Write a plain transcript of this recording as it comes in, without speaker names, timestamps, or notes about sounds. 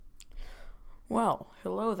Well,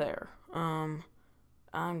 hello there. I'm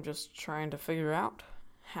just trying to figure out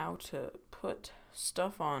how to put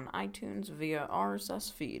stuff on iTunes via RSS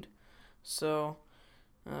feed. So,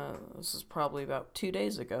 this is probably about 2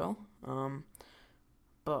 days ago.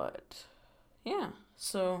 But, yeah.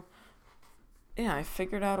 So, yeah, I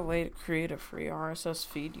figured out a way to create a free RSS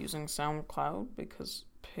feed using SoundCloud because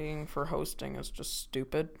paying for hosting is just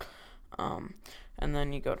stupid. Um, and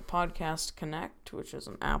then you go to Podcast Connect, which is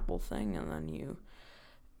an Apple thing, and then you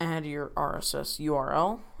add your RSS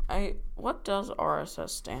URL. What does RSS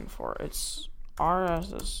stand for? It's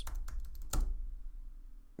RSS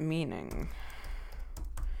meaning.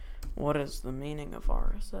 What is the meaning of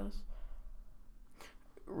RSS?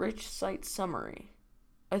 Rich site summary.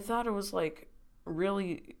 I thought it was like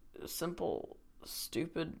really simple,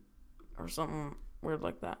 stupid, or something weird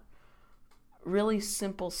like that. Really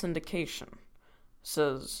simple syndication,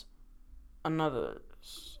 says another.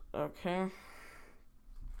 Okay.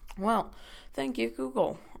 Well, thank you,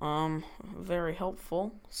 Google. Very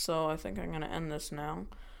helpful. So I think I'm gonna end this now.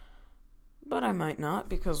 But I might not,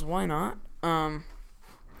 because why not?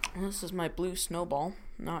 This is my blue snowball.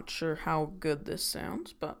 Not sure how good this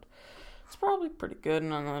sounds, but it's probably pretty good,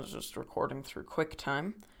 and I was just recording through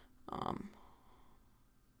QuickTime.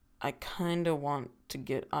 I kinda want to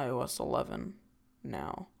get iOS 11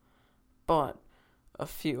 now, but a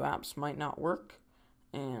few apps might not work,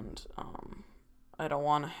 and I don't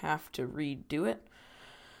want to have to redo it,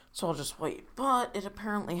 so I'll just wait. But it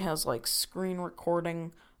apparently has like screen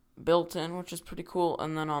recording built in, which is pretty cool,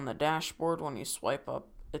 and then on the dashboard when you swipe up,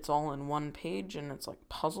 it's all in one page, and it's like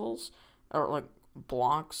puzzles, or like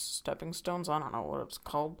blocks, stepping stones, I don't know what it's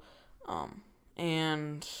called,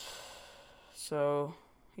 and so,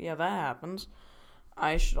 yeah, that happens.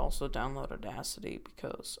 I should also download Audacity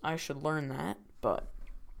because I should learn that, but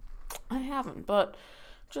I haven't. But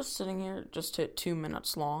just sitting here, just hit 2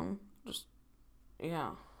 minutes long.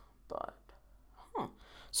 Yeah, but,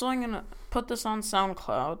 So I'm gonna put this on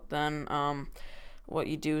SoundCloud. Then, what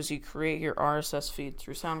you do is you create your RSS feed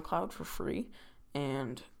through SoundCloud for free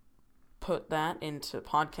and put that into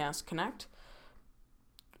Podcast Connect.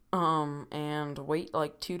 And wait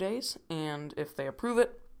like 2 days, and if they approve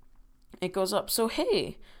it, it goes up. So,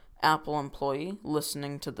 hey, Apple employee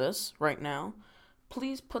listening to this right now,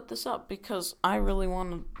 please put this up because I really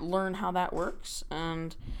want to learn how that works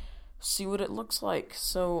and see what it looks like.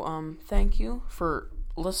 So, thank you for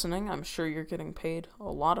listening. I'm sure you're getting paid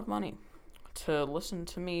a lot of money to listen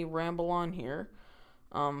to me ramble on here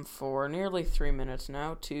for nearly 3 minutes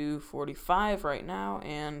now, 2:45 right now,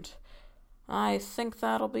 and I think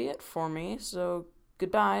that'll be it for me. So,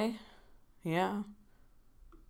 goodbye. Yeah.